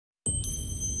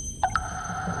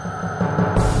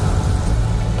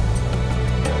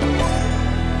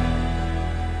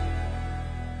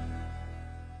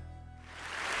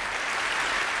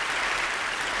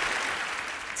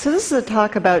So this is a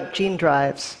talk about gene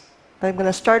drives. I'm going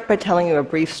to start by telling you a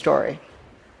brief story.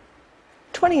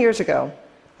 20 years ago,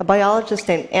 a biologist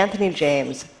named Anthony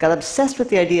James got obsessed with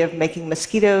the idea of making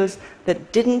mosquitoes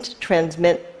that didn't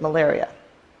transmit malaria.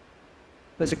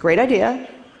 It was a great idea,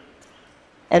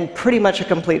 and pretty much a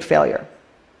complete failure.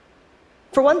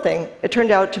 For one thing, it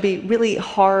turned out to be really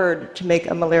hard to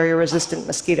make a malaria-resistant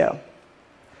mosquito.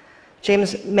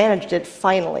 James managed it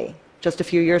finally, just a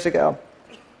few years ago,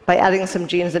 by adding some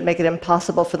genes that make it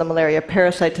impossible for the malaria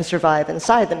parasite to survive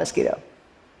inside the mosquito.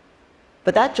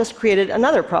 But that just created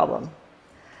another problem.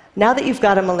 Now that you've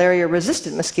got a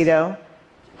malaria-resistant mosquito,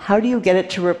 how do you get it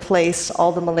to replace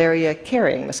all the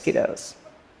malaria-carrying mosquitoes?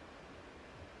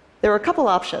 There were a couple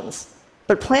options,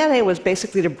 but plan A was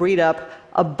basically to breed up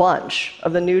a bunch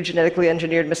of the new genetically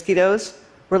engineered mosquitoes,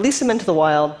 release them into the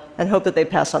wild, and hope that they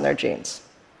pass on their genes.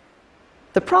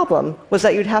 The problem was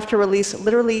that you'd have to release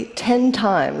literally 10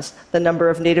 times the number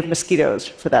of native mosquitoes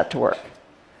for that to work.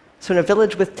 So in a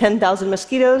village with 10,000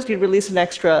 mosquitoes, you'd release an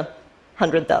extra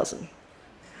 100,000.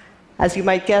 As you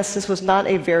might guess, this was not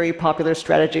a very popular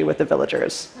strategy with the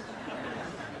villagers.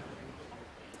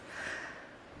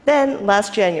 Then,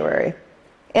 last January,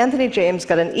 Anthony James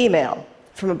got an email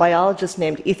from a biologist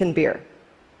named Ethan Beer.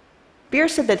 Beer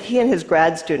said that he and his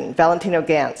grad student, Valentino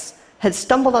Gantz, had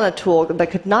stumbled on a tool that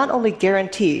could not only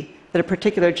guarantee that a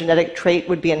particular genetic trait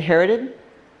would be inherited,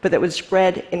 but that would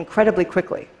spread incredibly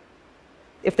quickly.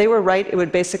 If they were right, it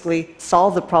would basically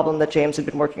solve the problem that James had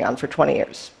been working on for 20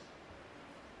 years.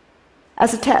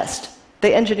 As a test,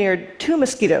 they engineered 2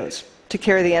 mosquitoes to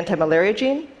carry the anti-malaria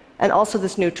gene and also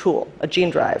this new tool, a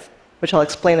gene drive, which I'll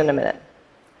explain in a minute.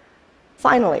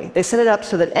 Finally, they set it up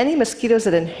so that any mosquitoes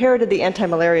that inherited the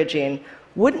anti-malaria gene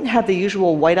wouldn't have the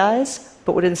usual white eyes,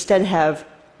 but would instead have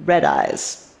red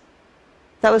eyes.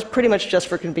 That was pretty much just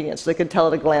for convenience, so they could tell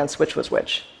at a glance which was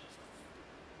which.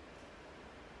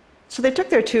 So they took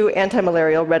their 2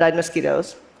 anti-malarial red-eyed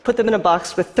mosquitoes, put them in a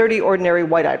box with 30 ordinary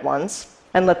white-eyed ones,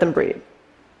 and let them breed.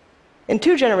 In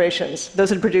 2 generations,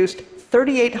 those had produced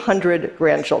 3,800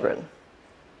 grandchildren.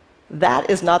 That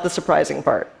is not the surprising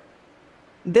part.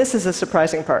 This is the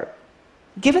surprising part.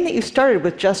 Given that you started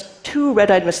with just 2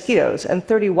 red-eyed mosquitoes and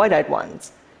 30 white-eyed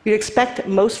ones, you'd expect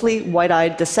mostly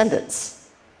white-eyed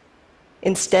descendants.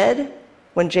 Instead,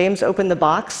 when James opened the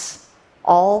box,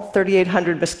 all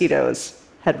 3,800 mosquitoes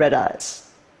had red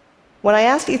eyes. When I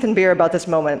asked Ethan Beer about this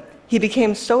moment, he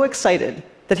became so excited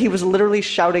that he was literally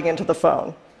shouting into the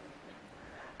phone.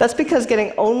 That's because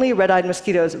getting only red-eyed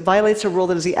mosquitoes violates a rule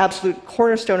that is the absolute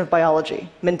cornerstone of biology,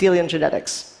 Mendelian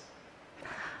genetics.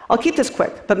 I'll keep this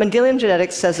quick, but Mendelian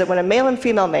genetics says that when a male and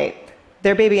female mate,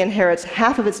 their baby inherits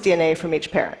half of its DNA from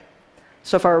each parent.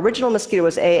 So if our original mosquito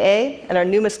was AA and our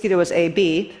new mosquito was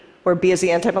AB, where B is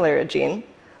the anti-malaria gene,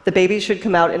 the baby should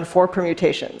come out in 4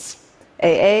 permutations: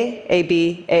 AA,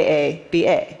 AB, AA,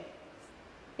 BA.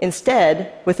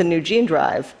 Instead, with the new gene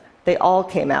drive, they all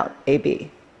came out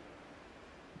AB.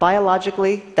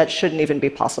 Biologically, that shouldn't even be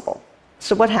possible.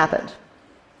 So what happened?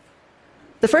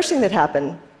 The first thing that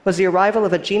happened was the arrival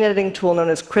of a gene editing tool known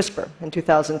as CRISPR in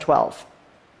 2012.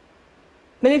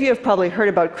 Many of you have probably heard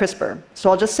about CRISPR,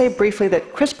 so I'll just say briefly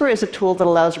that CRISPR is a tool that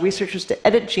allows researchers to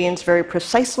edit genes very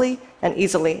precisely and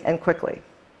easily and quickly.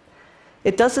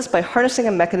 It does this by harnessing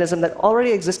a mechanism that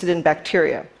already existed in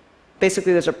bacteria.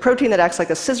 Basically, there's a protein that acts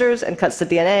like a scissors and cuts the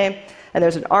DNA, and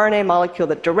there's an RNA molecule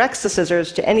that directs the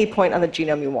scissors to any point on the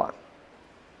genome you want.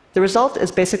 The result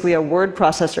is basically a word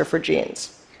processor for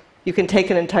genes. You can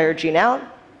take an entire gene out,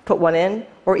 put one in,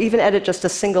 or even edit just a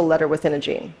single letter within a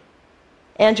gene.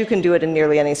 And you can do it in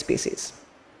nearly any species.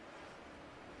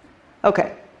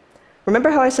 Okay,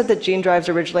 remember how I said that gene drives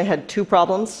originally had 2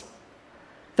 problems?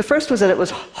 The first was that it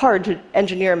was hard to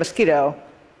engineer a mosquito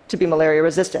to be malaria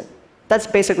resistant. That's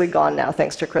basically gone now,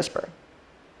 thanks to CRISPR.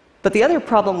 But the other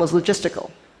problem was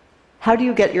logistical. How do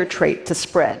you get your trait to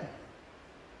spread?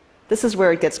 This is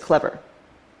where it gets clever.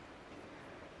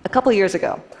 A couple years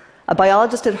ago, a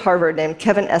biologist at Harvard named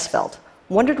Kevin Esvelt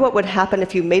wondered what would happen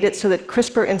if you made it so that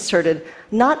CRISPR inserted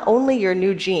not only your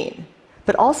new gene,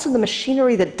 but also the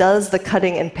machinery that does the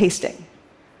cutting and pasting.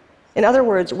 In other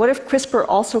words, what if CRISPR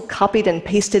also copied and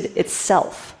pasted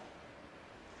itself?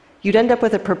 You'd end up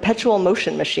with a perpetual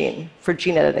motion machine for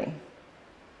gene editing.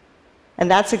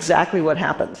 And that's exactly what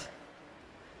happened.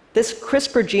 This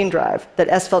CRISPR gene drive that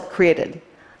Esvelt created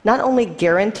not only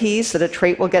guarantees that a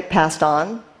trait will get passed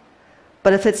on,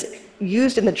 but if it's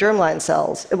used in the germline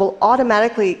cells, it will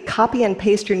automatically copy and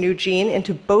paste your new gene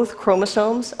into both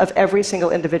chromosomes of every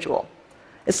single individual.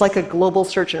 It's like a global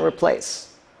search and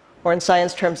replace, or in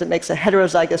science terms, it makes a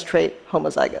heterozygous trait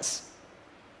homozygous.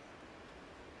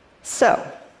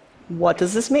 So, What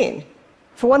does this mean?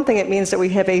 For one thing, it means that we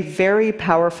have a very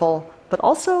powerful, but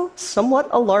also somewhat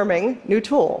alarming new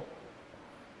tool.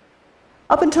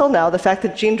 Up until now, the fact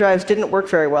that gene drives didn't work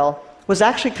very well was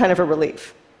actually kind of a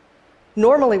relief.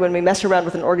 Normally, when we mess around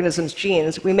with an organism's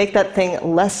genes, we make that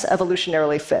thing less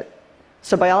evolutionarily fit.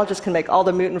 So biologists can make all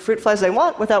the mutant fruit flies they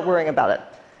want without worrying about it.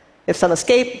 If some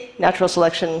escape, natural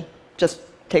selection just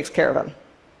takes care of them.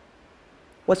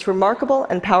 What's remarkable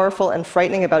and powerful and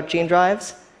frightening about gene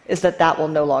drives is that that will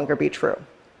no longer be true.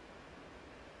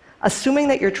 Assuming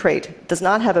that your trait does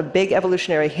not have a big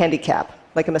evolutionary handicap,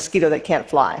 like a mosquito that can't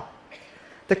fly,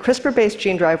 the CRISPR-based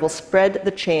gene drive will spread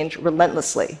the change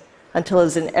relentlessly until it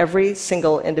is in every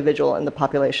single individual in the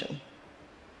population.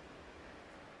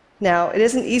 Now, it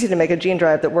isn't easy to make a gene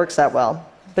drive that works that well,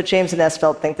 but James and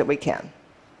Esveld think that we can.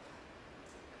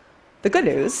 The good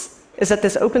news is that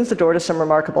this opens the door to some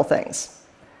remarkable things.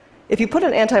 If you put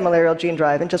an anti-malarial gene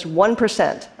drive in just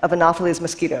 1% of Anopheles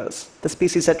mosquitoes, the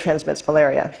species that transmits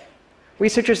malaria,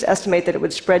 researchers estimate that it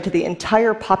would spread to the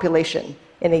entire population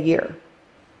in a year.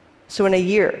 So in a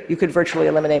year, you could virtually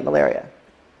eliminate malaria.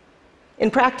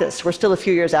 In practice, we're still a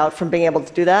few years out from being able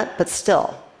to do that, but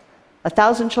still,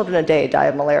 1,000 children a day die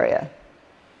of malaria.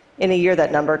 In a year,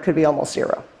 that number could be almost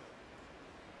zero.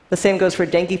 The same goes for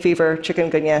dengue fever,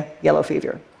 chikungunya, yellow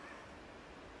fever.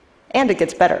 And it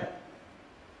gets better.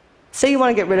 Say you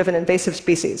want to get rid of an invasive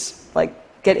species, like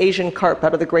get Asian carp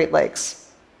out of the Great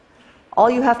Lakes. All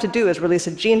you have to do is release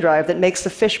a gene drive that makes the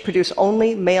fish produce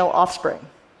only male offspring.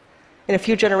 In a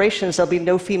few generations, there'll be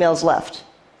no females left.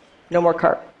 No more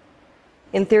carp.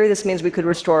 In theory, this means we could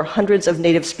restore hundreds of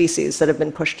native species that have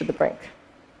been pushed to the brink.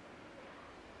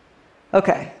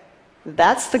 Okay,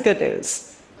 that's the good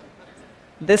news.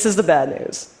 This is the bad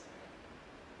news.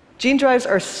 Gene drives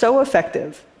are so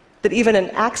effective that even an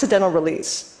accidental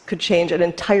release could change an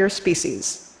entire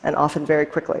species, and often very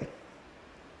quickly.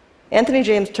 Anthony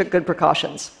James took good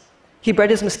precautions. He bred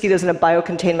his mosquitoes in a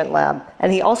biocontainment lab,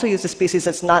 and he also used a species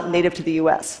that's not native to the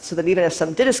US, so that even if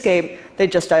some did escape,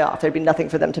 they'd just die off. There'd be nothing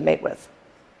for them to mate with.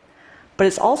 But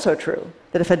it's also true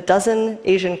that if a dozen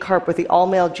Asian carp with the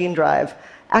all-male gene drive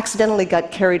accidentally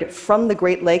got carried from the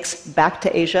Great Lakes back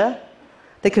to Asia,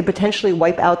 they could potentially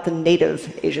wipe out the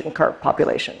native Asian carp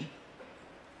population.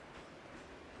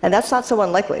 And that's not so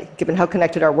unlikely, given how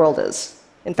connected our world is.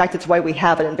 In fact, it's why we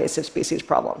have an invasive species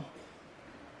problem.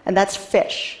 And that's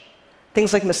fish.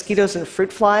 Things like mosquitoes and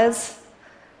fruit flies,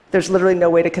 there's literally no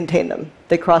way to contain them.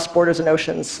 They cross borders and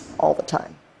oceans all the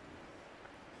time.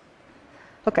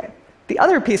 Okay, the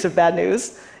other piece of bad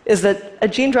news is that a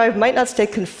gene drive might not stay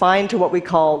confined to what we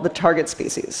call the target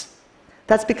species.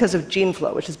 That's because of gene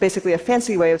flow, which is basically a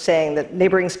fancy way of saying that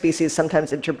neighboring species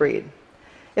sometimes interbreed.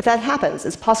 If that happens,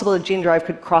 it's possible a gene drive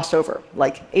could cross over,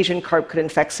 like Asian carp could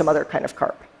infect some other kind of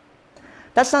carp.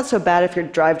 That's not so bad if your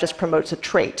drive just promotes a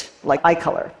trait, like eye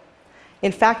color.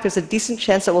 In fact, there's a decent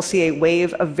chance that we'll see a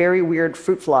wave of very weird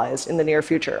fruit flies in the near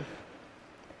future.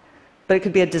 But it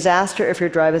could be a disaster if your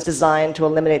drive is designed to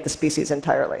eliminate the species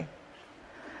entirely.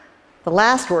 The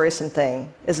last worrisome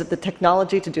thing is that the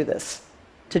technology to do this,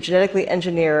 to genetically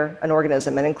engineer an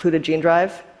organism and include a gene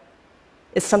drive,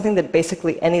 is something that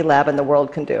basically any lab in the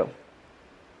world can do.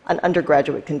 An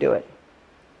undergraduate can do it.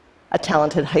 A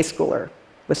talented high schooler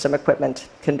with some equipment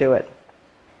can do it.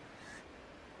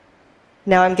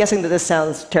 Now, I'm guessing that this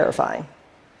sounds terrifying.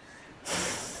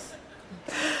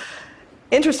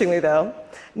 Interestingly, though,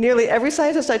 nearly every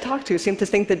scientist I talked to seemed to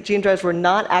think that gene drives were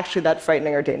not actually that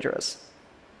frightening or dangerous.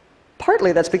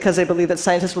 Partly that's because they believe that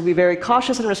scientists will be very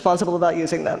cautious and responsible about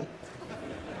using them.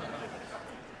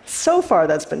 So far,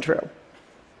 that's been true.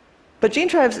 But gene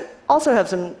drives also have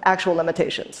some actual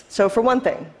limitations. So for one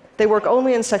thing, they work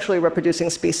only in sexually reproducing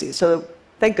species, so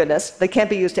thank goodness, they can't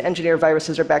be used to engineer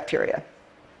viruses or bacteria.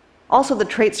 Also, the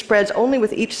trait spreads only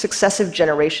with each successive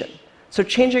generation, so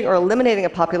changing or eliminating a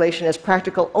population is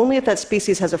practical only if that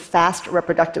species has a fast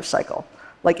reproductive cycle,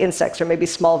 like insects or maybe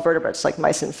small vertebrates like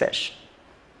mice and fish.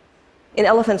 In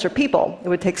elephants or people, it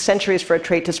would take centuries for a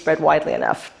trait to spread widely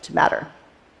enough to matter.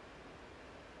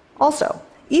 Also,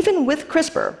 even with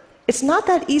CRISPR, it's not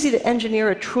that easy to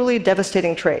engineer a truly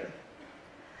devastating trait.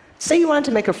 Say you wanted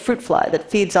to make a fruit fly that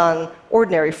feeds on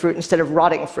ordinary fruit instead of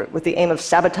rotting fruit with the aim of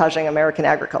sabotaging American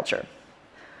agriculture.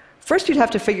 First, you'd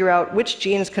have to figure out which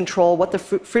genes control what the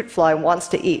fruit fly wants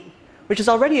to eat, which is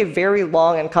already a very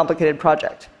long and complicated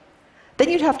project. Then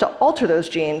you'd have to alter those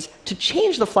genes to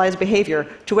change the fly's behavior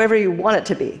to wherever you want it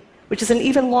to be, which is an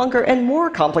even longer and more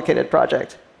complicated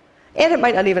project. And it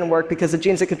might not even work because the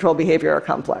genes that control behavior are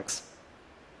complex.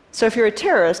 So if you're a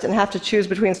terrorist and have to choose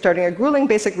between starting a grueling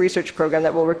basic research program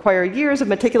that will require years of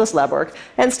meticulous lab work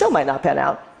and still might not pan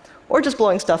out, or just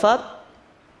blowing stuff up,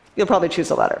 you'll probably choose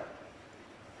the latter.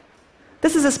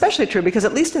 This is especially true because,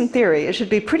 at least in theory, it should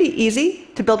be pretty easy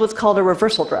to build what's called a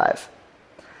reversal drive.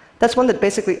 That's one that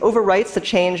basically overwrites the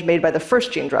change made by the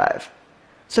first gene drive.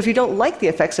 So if you don't like the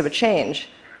effects of a change,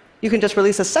 you can just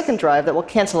release a second drive that will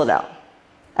cancel it out,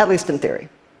 at least in theory.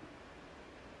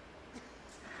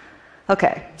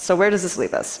 OK, so where does this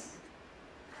leave us?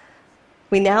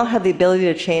 We now have the ability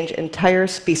to change entire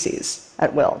species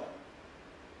at will.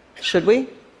 Should we?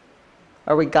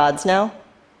 Are we gods now?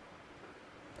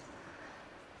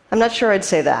 I'm not sure I'd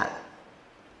say that,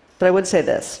 but I would say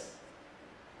this.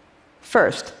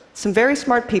 First, some very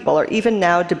smart people are even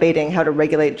now debating how to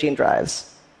regulate gene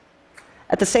drives.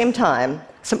 At the same time,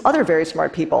 some other very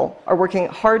smart people are working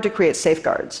hard to create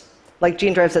safeguards, like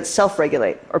gene drives that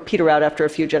self-regulate or peter out after a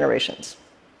few generations.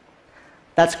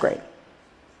 That's great.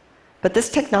 But this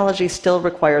technology still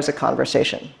requires a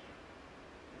conversation.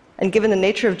 And given the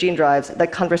nature of gene drives,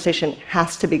 that conversation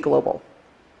has to be global.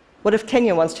 What if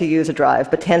Kenya wants to use a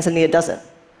drive, but Tanzania doesn't?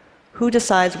 Who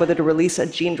decides whether to release a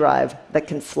gene drive that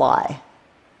can fly?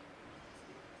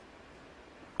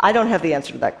 I don't have the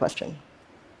answer to that question.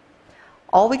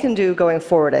 All we can do going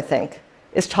forward, I think,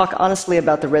 is talk honestly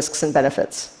about the risks and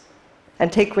benefits,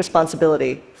 and take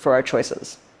responsibility for our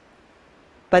choices.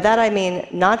 By that I mean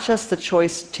not just the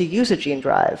choice to use a gene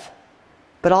drive,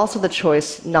 but also the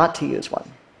choice not to use one.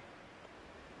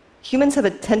 Humans have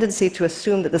a tendency to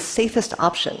assume that the safest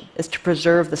option is to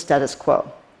preserve the status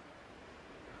quo.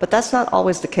 But that's not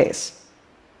always the case.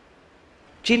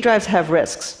 Gene drives have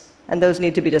risks, and those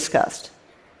need to be discussed.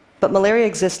 But malaria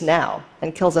exists now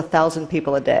and kills 1,000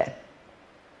 people a day.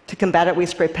 To combat it, we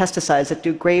spray pesticides that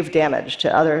do grave damage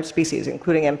to other species,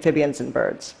 including amphibians and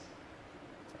birds.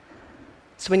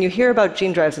 So when you hear about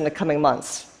gene drives in the coming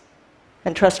months,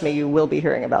 and trust me, you will be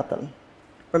hearing about them,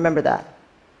 remember that.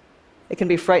 It can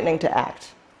be frightening to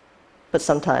act, but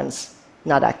sometimes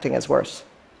not acting is worse.